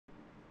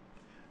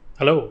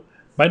Hello,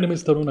 my name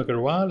is Tarun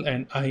Agarwal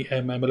and I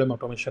am MLM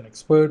automation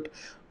expert.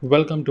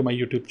 Welcome to my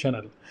YouTube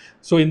channel.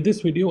 So in this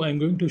video, I'm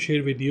going to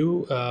share with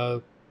you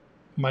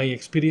my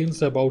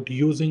experience about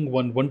using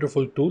one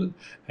wonderful tool,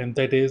 and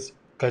that is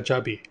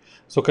Kajabi.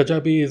 So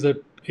Kajabi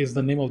is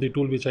the name of the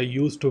tool which I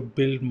use to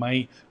build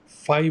my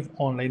 5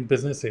 online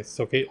businesses,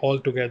 okay, all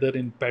together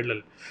in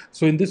parallel.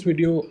 So in this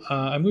video,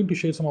 I'm going to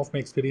share some of my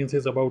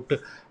experiences about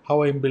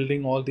how I'm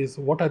building all these.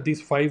 What are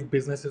these 5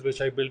 businesses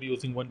which I build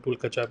using one tool,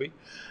 Kajabi?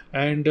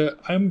 And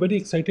I'm very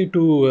excited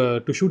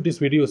to shoot this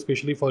video,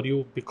 especially for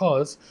you,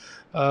 because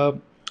uh,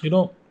 you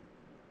know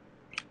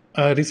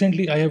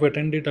recently, I have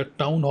attended a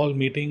town hall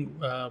meeting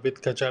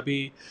with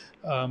Kajabi,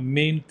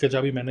 main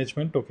Kajabi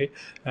management. Okay,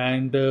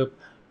 and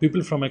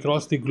people from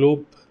across the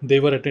globe, they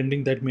were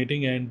attending that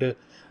meeting, and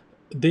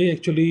they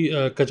actually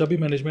Kajabi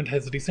management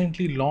has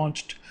recently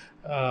launched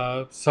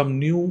some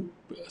new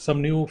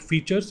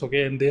features.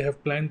 Okay, and they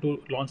have planned to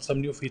launch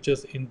some new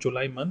features in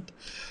July month,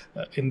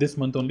 in this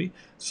month only.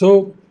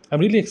 So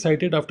I'm really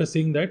excited after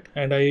seeing that,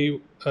 and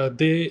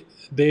they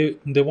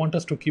want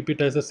us to keep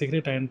it as a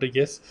secret. And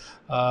yes,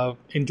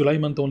 in July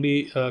month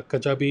only,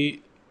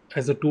 Kajabi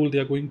as a tool, they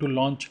are going to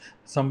launch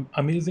some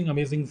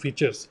amazing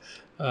features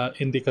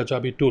in the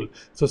Kajabi tool.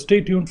 So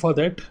stay tuned for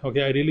that.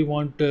 Okay, I really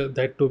want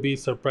that to be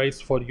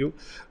surprise for you.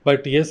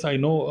 But yes, I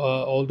know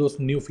all those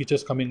new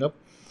features coming up.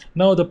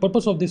 Now the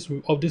purpose of this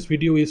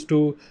video is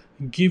to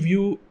give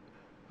you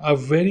a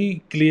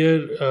very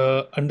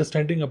clear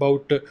understanding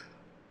about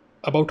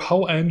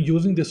how I am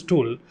using this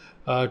tool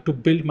to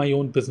build my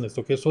own business.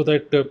 Okay, so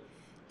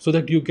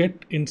that you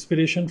get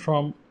inspiration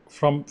from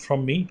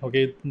me.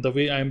 Okay, the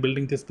way I am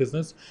building this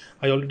business,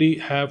 I already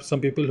have some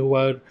people who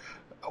are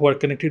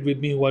connected with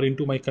me, who are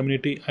into my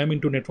community. I'm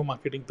into network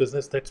marketing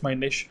business. That's my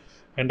niche,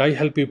 and I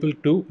help people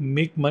to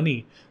make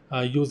money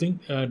using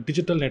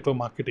digital network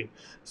marketing.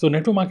 So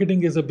network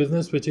marketing is a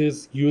business which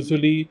is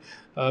usually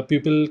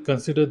people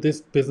consider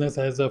this business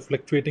as a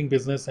fluctuating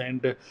business,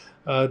 and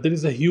there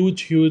is a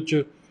huge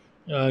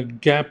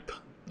gap,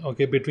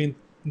 okay, between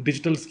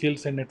digital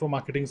skills and network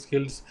marketing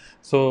skills.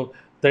 So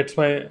that's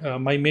why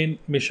my main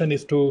mission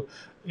is to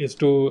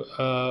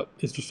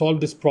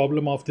solve this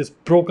problem of this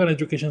broken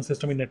education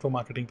system in network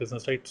marketing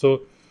business, right?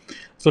 So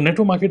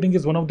network marketing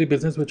is one of the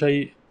business which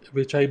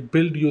I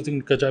build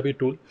using Kajabi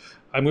tool.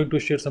 I'm going to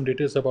share some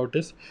details about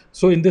this.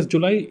 So in this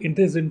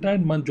entire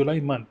month, July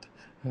month,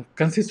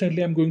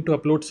 consistently I'm going to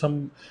upload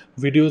some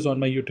videos on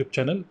my YouTube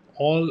channel.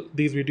 All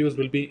these videos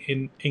will be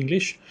in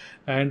English,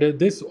 and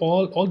this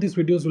all these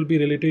videos will be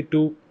related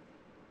to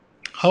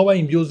how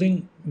I'm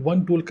using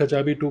one tool,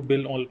 Kajabi, to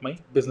build all my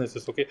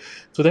businesses. Okay,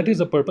 so that is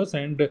the purpose,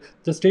 and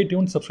just stay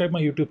tuned, subscribe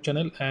my YouTube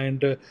channel,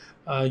 and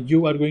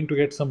you are going to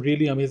get some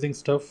really amazing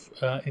stuff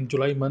in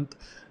July month.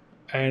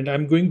 And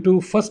I'm going to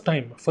first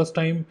time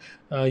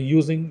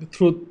using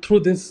through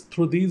these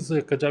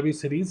Kajabi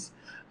series.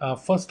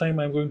 First time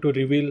I'm going to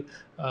reveal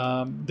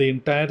the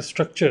entire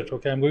structure.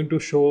 Okay, I'm going to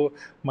show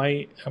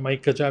my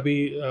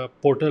Kajabi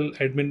portal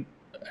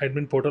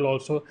admin portal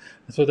also,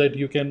 so that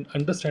you can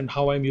understand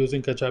how I'm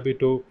using Kajabi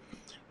to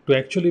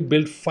actually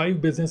build 5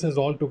 businesses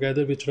all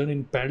together which run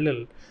in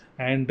parallel.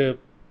 And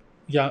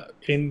yeah,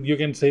 in, you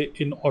can say,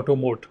 in auto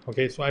mode.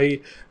 Okay, so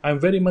I'm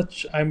very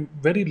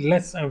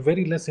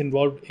less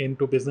involved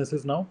into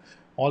businesses now.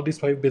 All these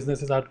 5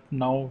 businesses are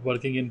now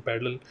working in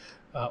parallel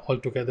all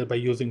together by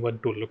using one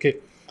tool. Okay,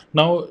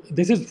 now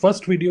this is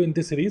first video in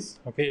this series.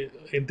 Okay,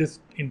 in this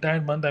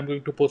entire month I'm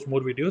going to post more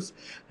videos,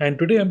 and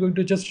today I'm going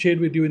to just share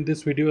with you in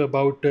this video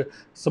about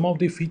some of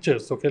the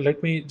features. Okay,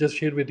 let me just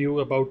share with you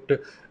about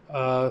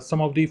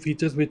some of the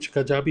features which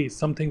Kajabi,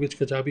 something which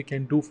Kajabi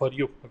can do for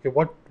you. Okay,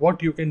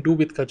 what you can do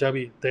with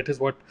Kajabi, that is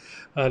what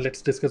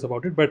let's discuss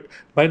about it. But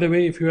by the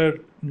way, if you are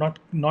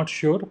not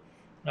sure,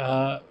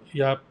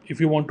 yeah, if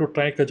you want to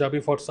try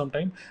Kajabi for some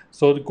time,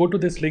 so go to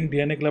this link,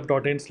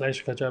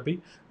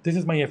 dnaclub.in/Kajabi. This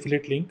is my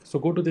affiliate link. So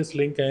go to this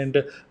link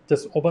and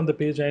just open the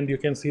page, and you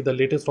can see the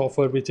latest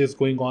offer which is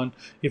going on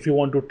if you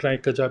want to try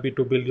Kajabi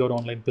to build your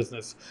online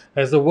business.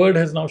 As the word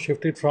has now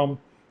shifted from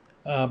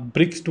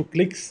bricks to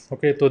clicks.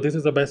 Okay, so this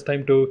is the best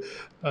time to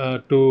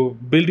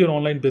build your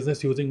online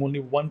business using only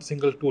one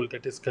single tool,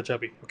 that is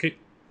Kajabi. Okay,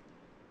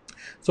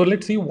 so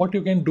let's see what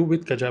you can do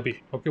with Kajabi.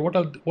 Okay,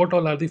 what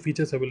all are the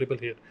features available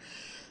here?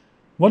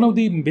 One of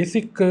the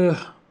basic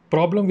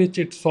problem which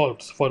it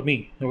solves for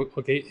me,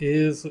 okay,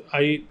 is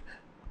I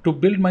to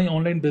build my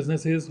online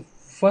business is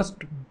first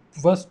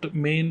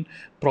main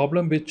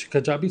problem which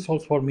Kajabi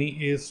solves for me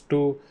is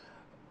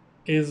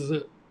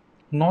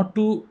not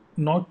to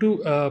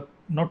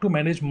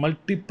manage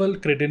multiple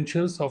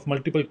credentials of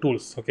multiple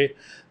tools. Okay,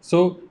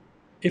 so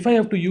if I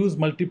have to use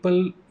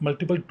multiple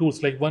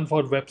tools, like one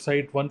for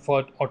website, one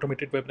for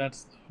automated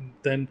webinars,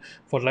 then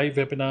for live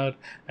webinar,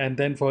 and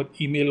then for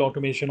email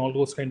automation, all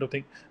those kind of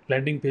thing,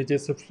 landing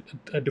pages,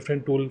 a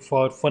different tool,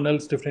 for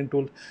funnels, different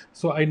tool.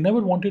 So I never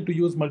wanted to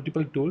use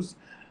multiple tools.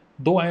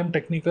 Though I am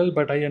technical,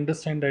 but I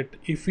understand that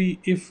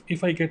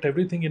if I get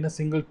everything in a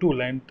single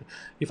tool, and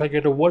if I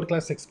get a world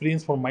class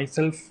experience for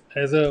myself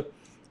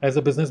as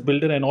a business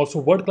builder, and also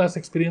world class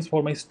experience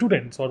for my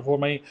students or for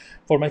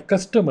my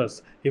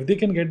customers. If they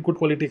can get good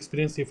quality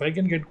experience, if I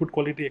can get good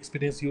quality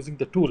experience using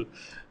the tool,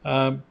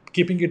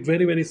 keeping it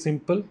very very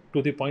simple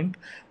to the point,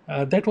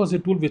 that was a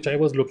tool which I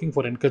was looking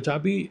for. And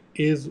Kajabi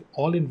is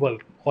all in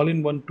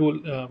one tool,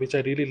 which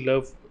I really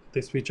love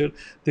this feature.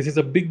 This is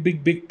a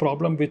big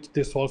problem which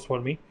this solves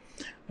for me.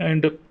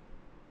 And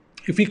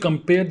if we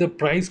compare the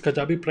price,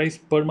 Kajabi price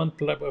per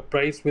month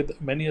price with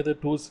many other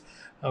tools,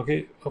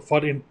 okay,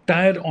 for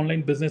entire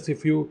online business,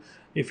 if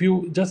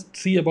you just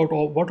see about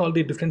what all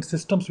the different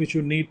systems which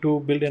you need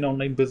to build an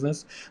online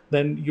business,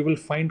 then you will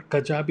find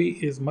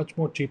Kajabi is much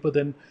more cheaper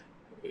than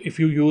if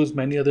you use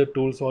many other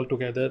tools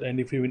altogether, and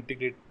if you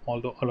integrate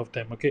all of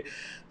them. Okay,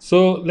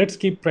 so let's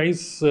keep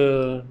price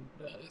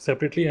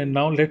separately, and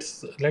now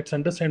let's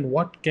understand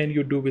what can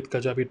you do with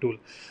Kajabi tool.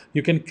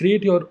 You can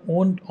create your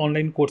own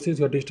online courses,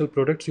 your digital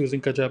products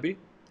using Kajabi.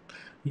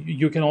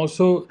 You can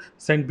also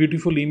send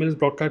beautiful emails,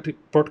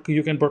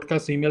 you can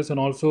broadcast emails, and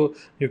also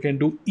you can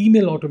do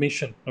email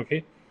automation,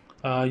 okay,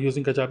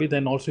 using Kajabi.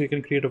 Then also you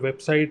can create a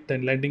website,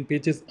 then landing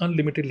pages,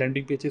 unlimited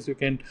landing pages you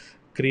can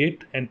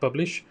create and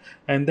publish.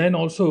 And then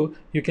also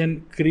you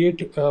can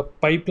create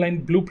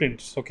pipeline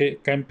blueprints, okay,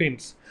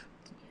 campaigns,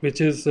 which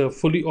is a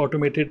fully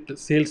automated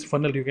sales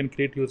funnel you can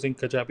create using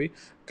Kajabi.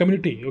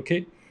 Community,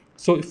 okay,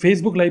 so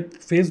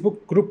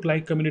Facebook group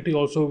like community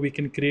also we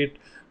can create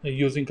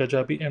using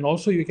Kajabi. And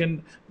also you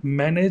can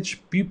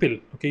manage people,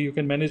 okay, you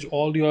can manage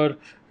all your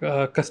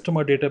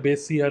customer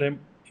database, CRM.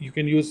 You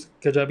can use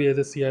Kajabi as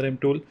a CRM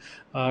tool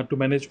to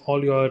manage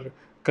all your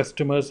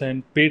customers,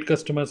 and paid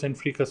customers and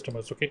free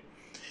customers, okay,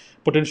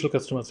 potential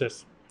customers,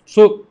 yes.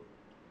 So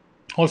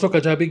also,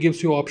 Kajabi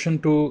gives you option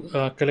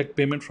to collect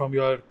payment from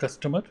your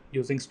customer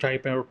using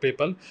Stripe or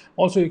PayPal.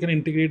 Also, you can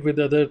integrate with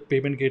other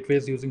payment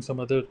gateways using some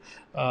other,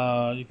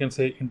 you can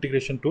say,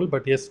 integration tool.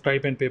 But yes,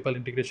 Stripe and PayPal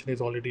integration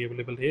is already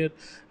available here.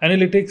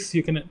 Analytics,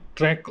 you can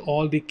track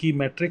all the key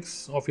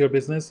metrics of your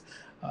business.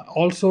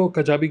 Also,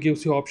 Kajabi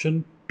gives you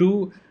option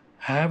to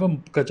have a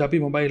Kajabi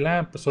mobile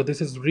app. So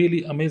this is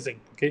really amazing,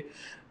 okay?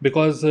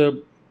 Because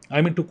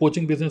I'm into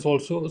coaching business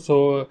also.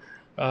 So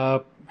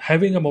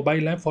having a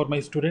mobile app for my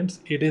students,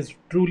 it is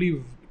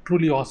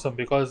truly awesome,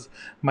 because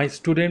my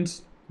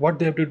students, what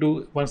they have to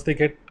do once they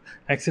get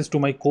access to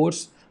my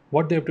course,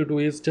 what they have to do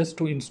is just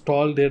to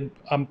install their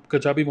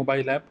Kajabi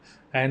mobile app,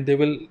 and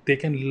they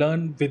can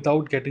learn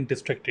without getting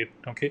distracted,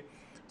 okay.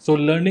 So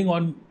learning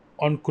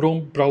on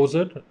Chrome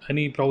browser,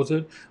 any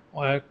browser,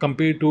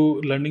 compared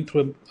to learning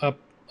through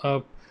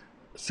a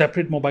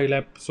separate mobile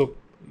app. So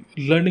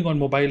learning on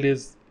mobile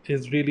is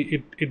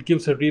really, it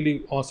gives a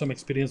really awesome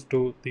experience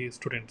to the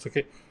students,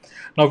 okay.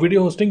 Now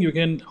video hosting, you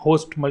can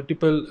host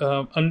multiple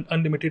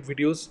unlimited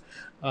videos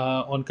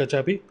on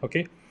Kajabi,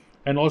 okay.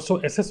 And also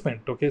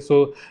assessment, okay.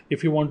 So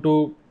if you want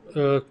to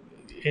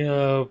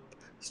uh,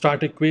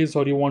 start a quiz,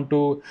 or you want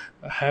to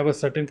have a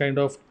certain kind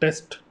of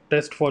test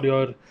for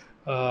your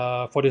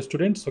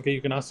students, okay,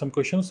 you can ask some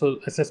questions. So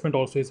assessment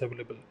also is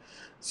available.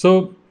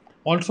 So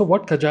also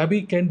what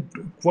Kajabi can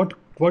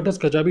what does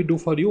Kajabi do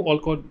for you?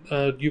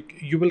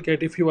 You will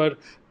get, if you are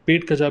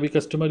paid Kajabi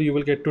customer, you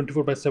will get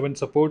 24/7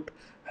 support,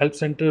 help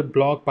center,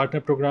 blog, partner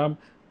program,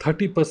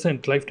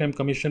 30% lifetime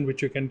commission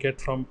which you can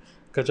get from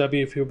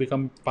Kajabi if you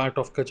become part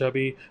of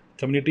Kajabi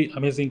community,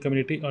 amazing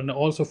community. And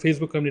also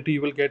Facebook community,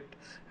 you will get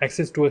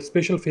access to a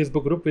special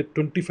Facebook group with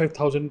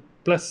 25,000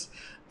 plus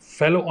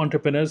fellow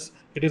entrepreneurs.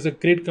 It is a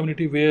great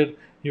community where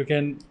you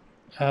can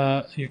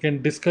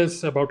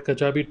discuss about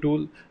Kajabi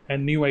tool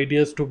and new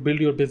ideas to build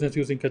your business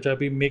using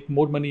Kajabi, make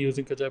more money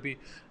using Kajabi,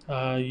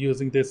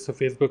 using this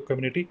Facebook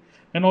community.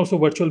 And also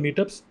virtual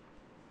meetups.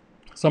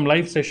 Some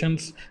live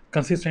sessions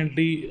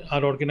consistently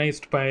are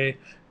organized by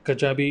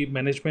Kajabi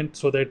management,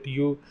 so that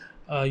you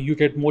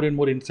get more and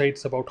more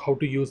insights about how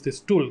to use this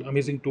tool,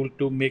 amazing tool,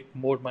 to make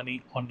more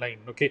money online,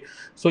 okay.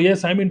 So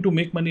yes, I'm into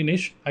make money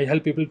niche. I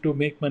help people to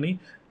make money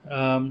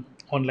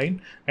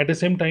online. At the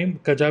same time,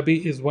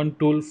 Kajabi is one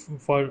tool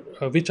for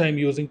which I'm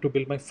using to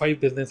build my 5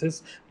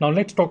 businesses. Now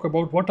let's talk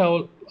about what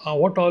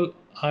all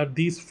are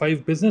these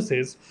 5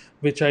 businesses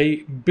which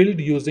I build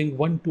using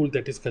one tool,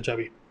 that is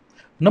Kajabi.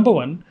 Number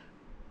one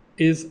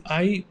is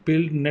I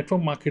build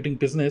network marketing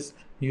business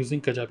using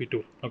Kajabi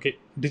tool, okay,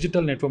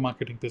 digital network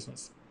marketing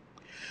business.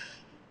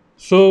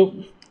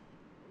 So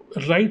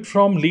right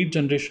from lead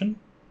generation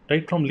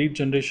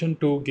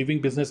to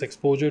giving business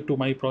exposure to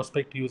my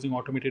prospect using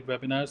automated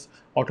webinars,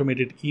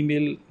 automated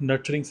email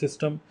nurturing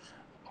system,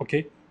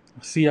 okay,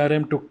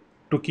 CRM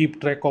to keep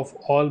track of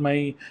all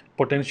my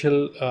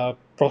potential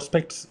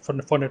prospects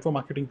for network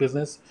marketing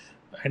business,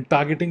 and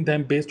targeting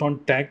them based on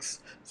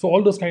tags. So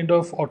all those kind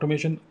of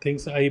automation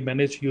things I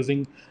manage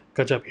using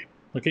Kajabi,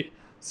 okay.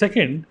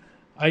 Second,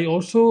 I'm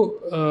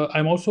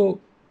also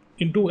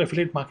into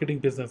affiliate marketing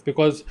business,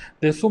 because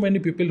there's so many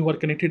people who are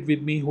connected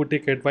with me, who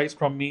take advice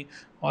from me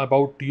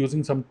about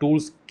using some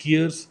tools,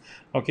 gears,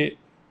 okay.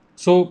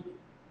 So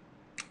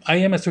I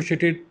am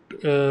associated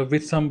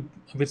with some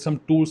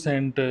tools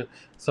and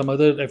some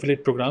other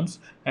affiliate programs.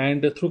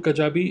 And through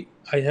Kajabi,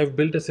 I have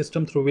built a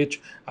system through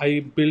which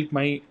I build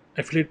my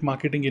affiliate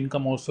marketing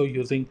income also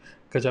using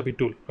Kajabi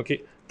tool.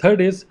 Okay.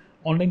 Third is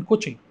online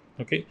coaching.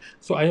 Okay.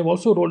 So I have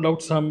also rolled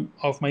out some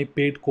of my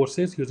paid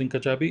courses using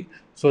Kajabi,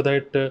 so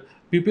that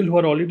people who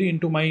are already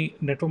into my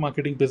network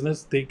marketing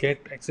business, they get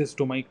access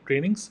to my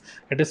trainings.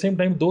 At the same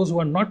time, those who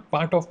are not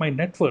part of my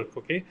network,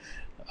 okay,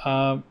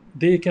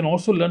 they can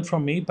also learn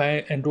from me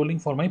by enrolling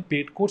for my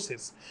paid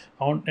courses.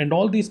 And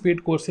all these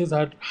paid courses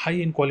are high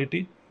in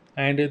quality,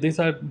 and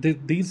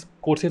these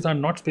courses are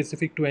not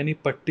specific to any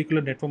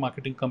particular network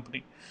marketing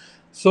company.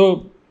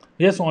 So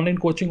yes, online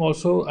coaching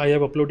also, I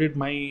have uploaded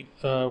my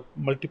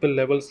multiple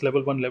levels,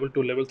 level 1, level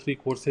 2, level 3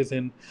 courses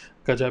in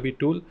Kajabi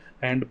tool,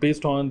 and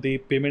based on the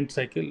payment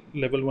cycle,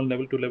 level 1,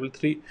 level 2, level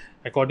 3,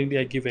 accordingly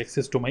I give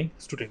access to my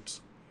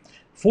students.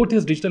 Fourth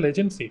is digital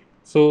agency.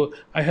 So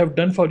I have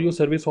done for you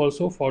service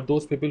also for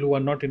those people who are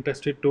not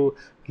interested to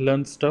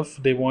learn stuff.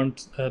 They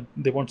want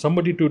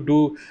somebody to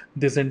do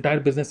this entire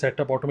business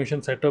setup,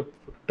 automation setup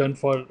done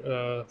for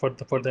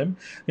them.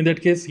 In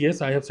that case,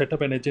 yes, I have set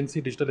up an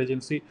agency, digital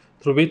agency,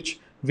 through which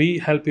we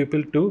help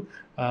people to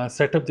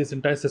set up this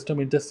entire system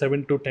in just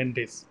 7 to 10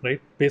 days,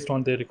 right, based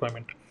on their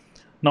requirement.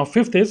 Now,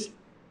 fifth is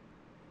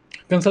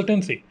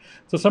consultancy.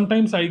 So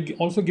sometimes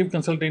also give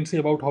consultancy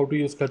about how to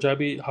use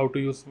Kajabi, how to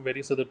use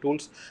various other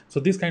tools. So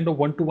this kind of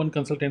one-to-one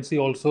consultancy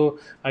also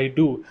I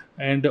do,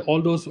 and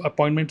all those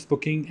appointments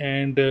booking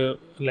and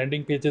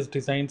landing pages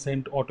designs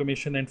and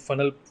automation and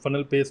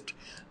funnel based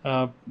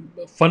uh,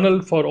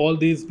 funnel for all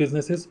these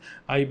businesses.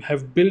 I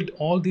have built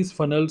all these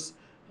funnels,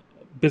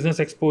 business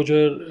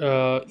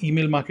exposure,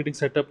 email marketing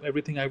setup,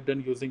 everything I've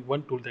done using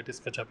one tool, that is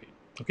Kajabi.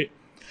 Okay.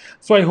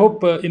 So I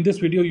hope in this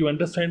video you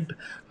understand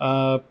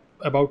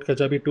about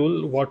Kajabi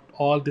tool, what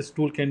all this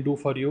tool can do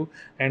for you,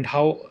 and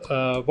how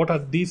what are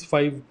these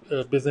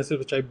 5 businesses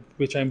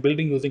which I'm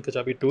building using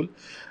Kajabi tool.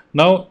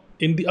 Now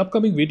in the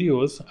upcoming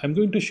videos, I'm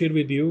going to share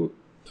with you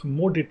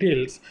more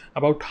details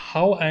about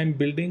how I'm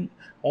building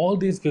all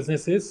these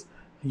businesses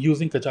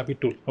using Kajabi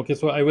tool. Okay,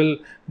 so I will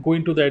go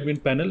into the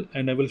admin panel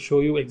and I will show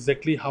you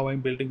exactly how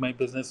I'm building my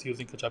business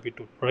using Kajabi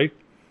tool, right?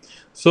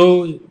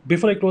 So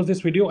before I close this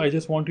video, I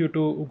just want you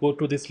to go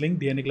to this link,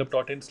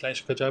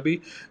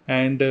 dnaclub.in/Kajabi,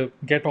 and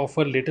get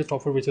offer, latest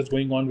offer which is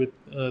going on with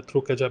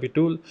through Kajabi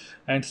tool.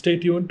 And stay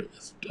tuned,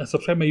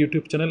 subscribe my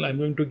YouTube channel. I'm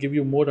going to give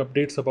you more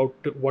updates about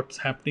what's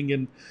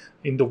happening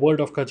in the world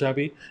of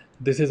Kajabi.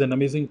 This is an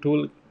amazing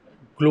tool.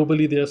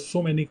 Globally, there are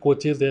so many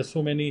coaches, there are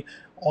so many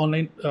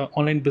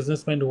online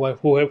businessmen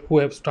who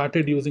have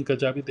started using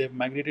Kajabi. They have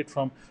migrated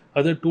from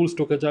other tools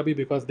to Kajabi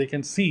because they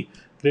can see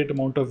great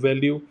amount of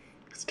value,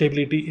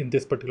 stability in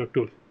this particular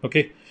tool.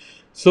 Okay,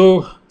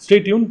 so stay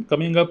tuned.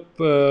 Coming up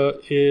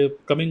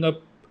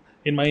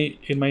in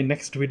my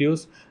next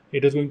videos,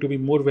 it is going to be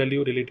more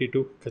value related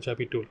to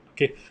Kajabi tool.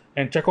 Okay,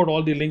 and check out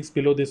all the links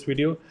below this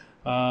video.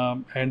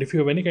 And if you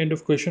have any kind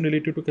of question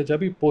related to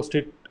Kajabi, post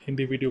it in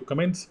the video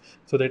comments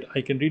so that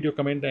I can read your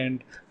comment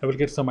and I will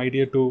get some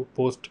idea to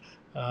post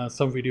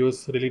some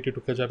videos related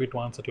to Kajabi to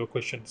answer your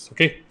questions.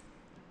 Okay,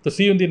 so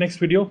see you in the next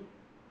video.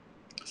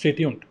 Stay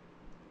tuned.